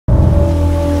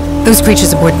those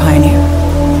creatures aboard Pioneer.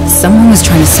 Someone was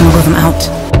trying to smuggle them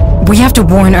out. We have to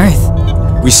warn Earth.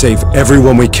 We save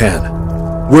everyone we can.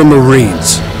 We're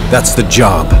Marines. That's the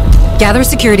job. Gather a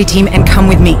security team and come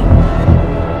with me.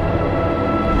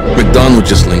 McDonald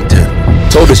just linked in.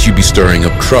 Told us you'd be stirring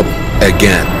up trouble.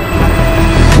 Again.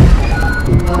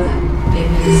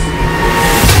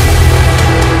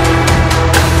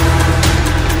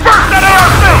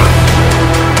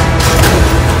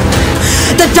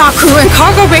 The dock crew and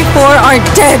cargo bay 4 are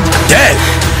dead! Dead?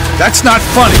 That's not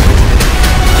funny.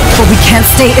 But we can't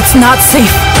stay. It's not safe.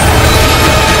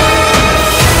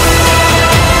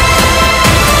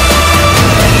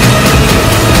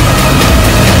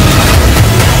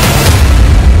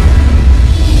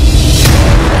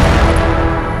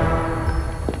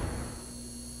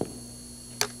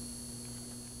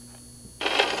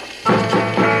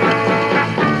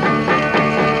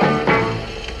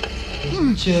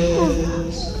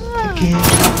 Just again.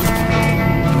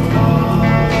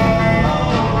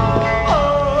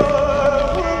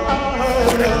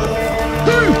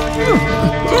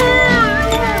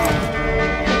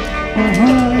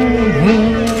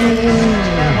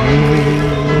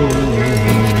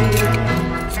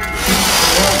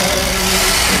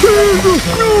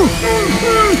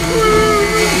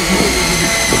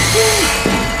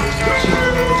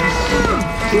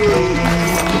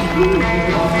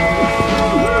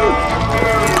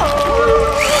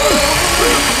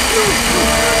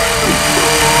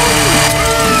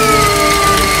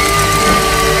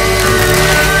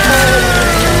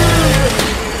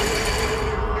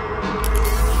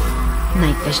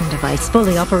 Night vision device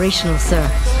fully operational, sir.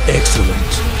 Excellent.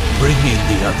 Bring in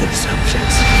the other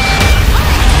subjects.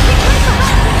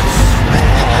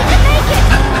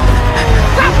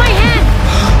 Grab my hand!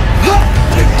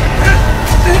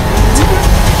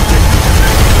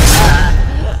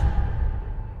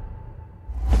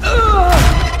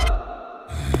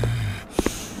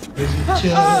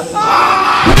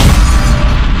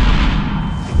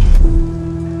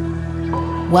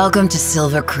 Welcome to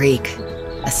Silver Creek,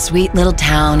 a sweet little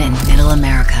town in middle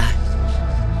America.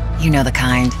 You know the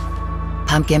kind.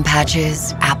 Pumpkin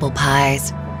patches, apple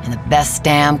pies, and the best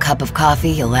damn cup of coffee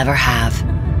you'll ever have.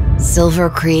 Silver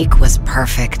Creek was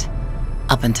perfect,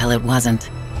 up until it wasn't.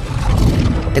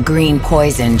 The green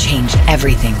poison changed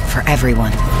everything for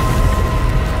everyone.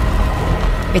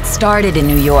 It started in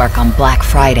New York on Black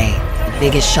Friday, the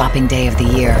biggest shopping day of the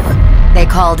year. They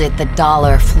called it the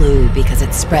dollar flu because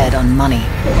it spread on money.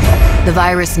 The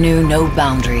virus knew no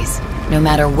boundaries. No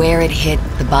matter where it hit,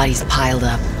 the bodies piled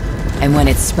up. And when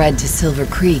it spread to Silver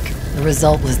Creek, the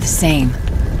result was the same: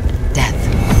 death.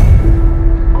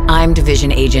 I'm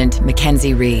Division Agent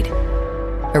Mackenzie Reed.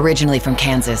 Originally from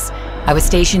Kansas, I was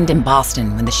stationed in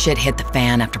Boston when the shit hit the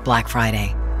fan after Black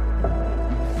Friday.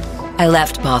 I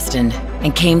left Boston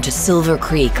and came to Silver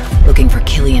Creek looking for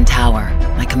Killian Tower,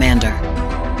 my commander.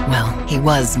 Well, he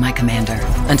was my commander,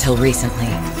 until recently.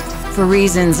 For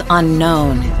reasons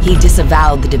unknown, he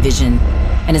disavowed the division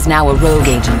and is now a rogue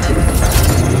agent.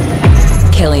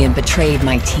 Killian betrayed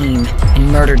my team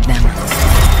and murdered them.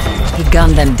 He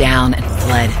gunned them down and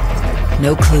fled.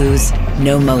 No clues,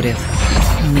 no motive,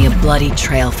 only a bloody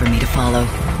trail for me to follow.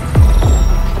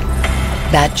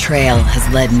 That trail has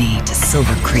led me to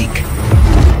Silver Creek.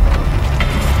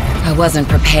 I wasn't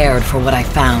prepared for what I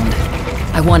found.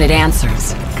 I wanted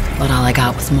answers, but all I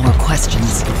got was more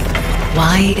questions.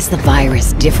 Why is the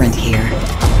virus different here?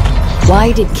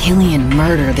 Why did Killian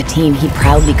murder the team he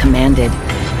proudly commanded?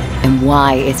 And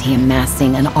why is he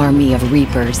amassing an army of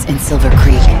Reapers in Silver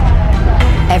Creek?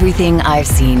 Everything I've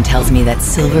seen tells me that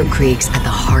Silver Creek's at the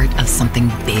heart of something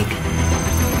big.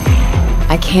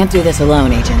 I can't do this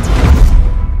alone, Agent.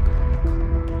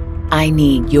 I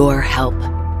need your help.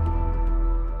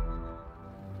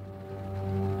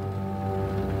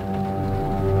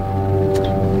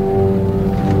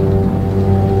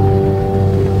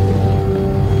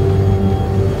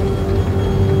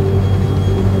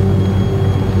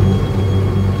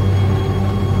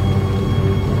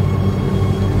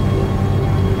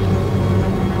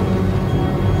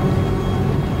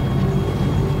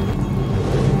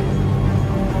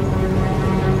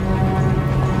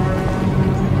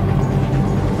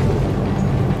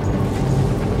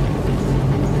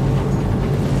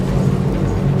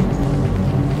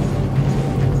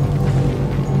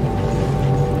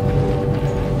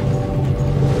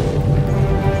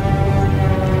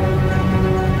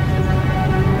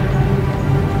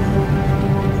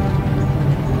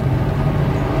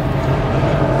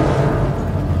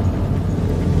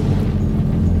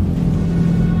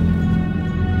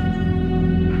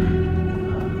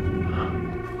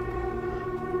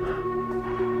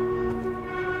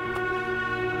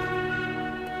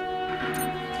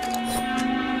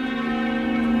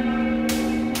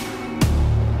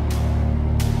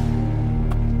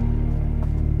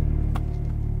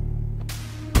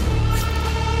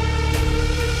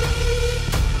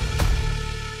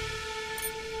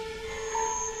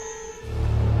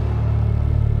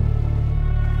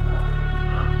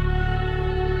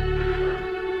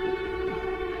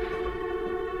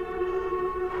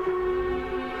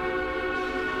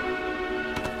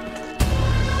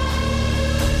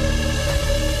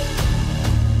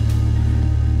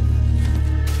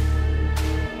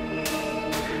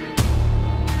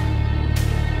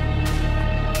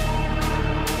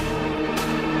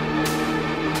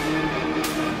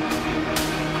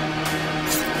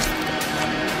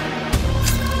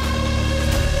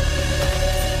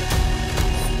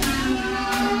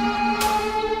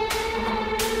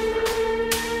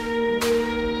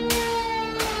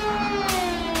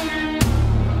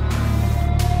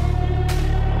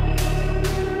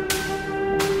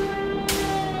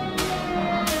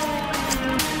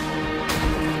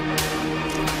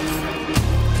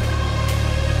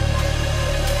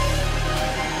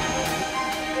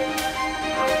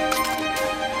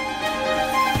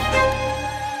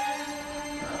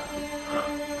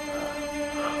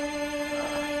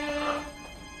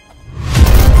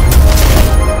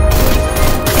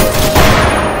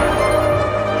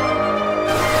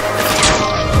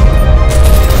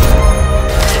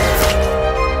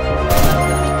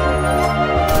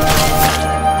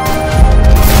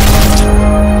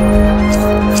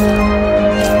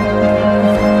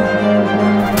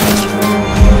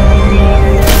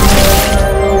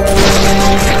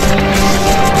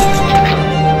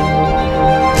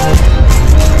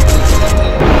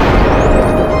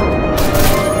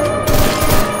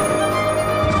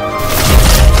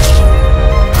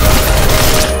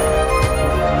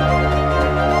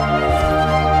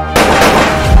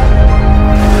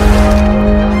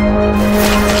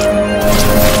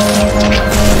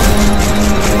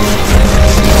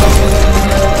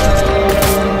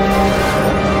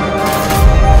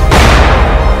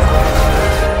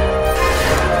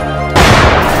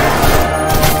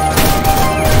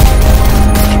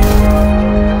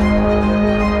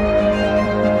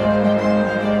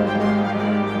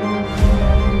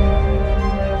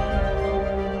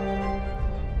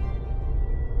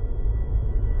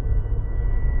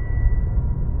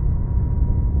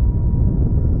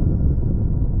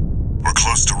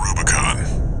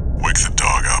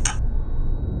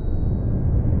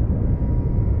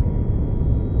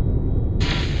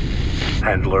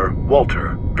 Handler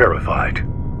Walter verified.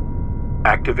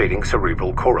 Activating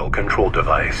cerebral coral control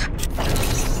device.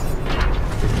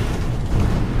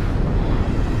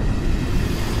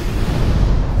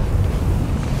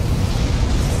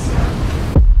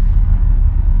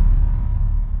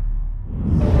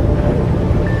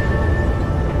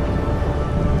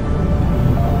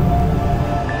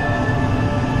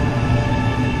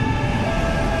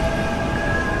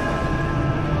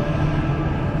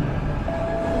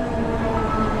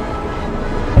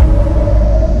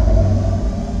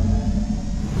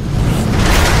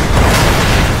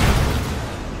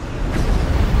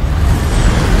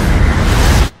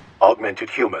 Augmented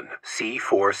human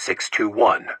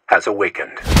C4621 has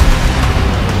awakened.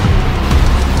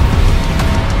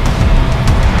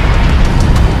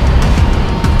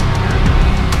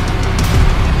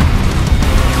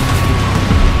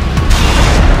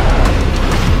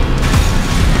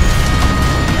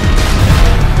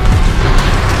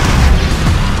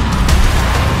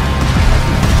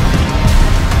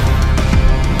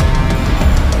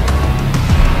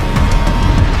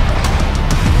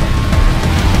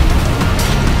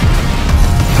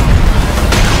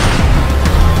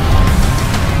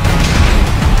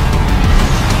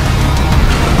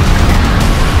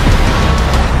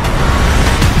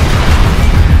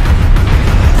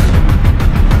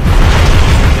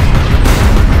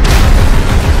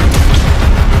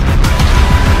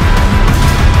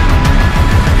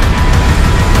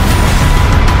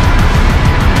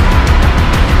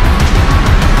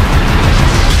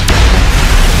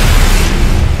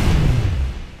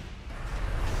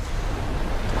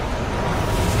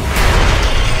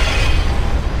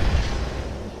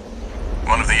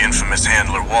 Infamous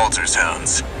handler Walter's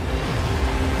hounds.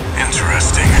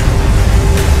 Interesting.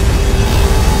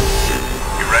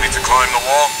 You ready to climb the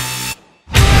wall?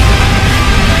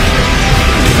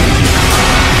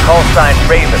 Call sign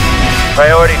Raven.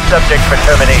 Priority subject for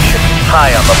termination.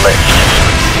 High on the list.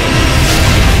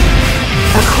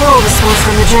 A coral response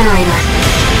from the generator.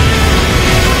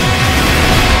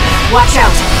 Watch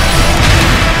out!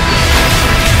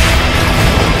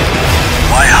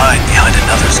 Why hide behind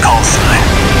another's call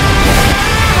sign?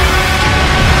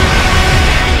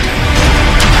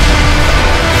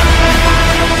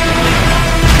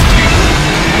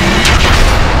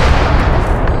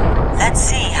 Let's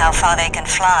see how far they can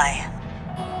fly.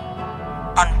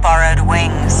 On borrowed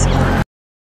wings.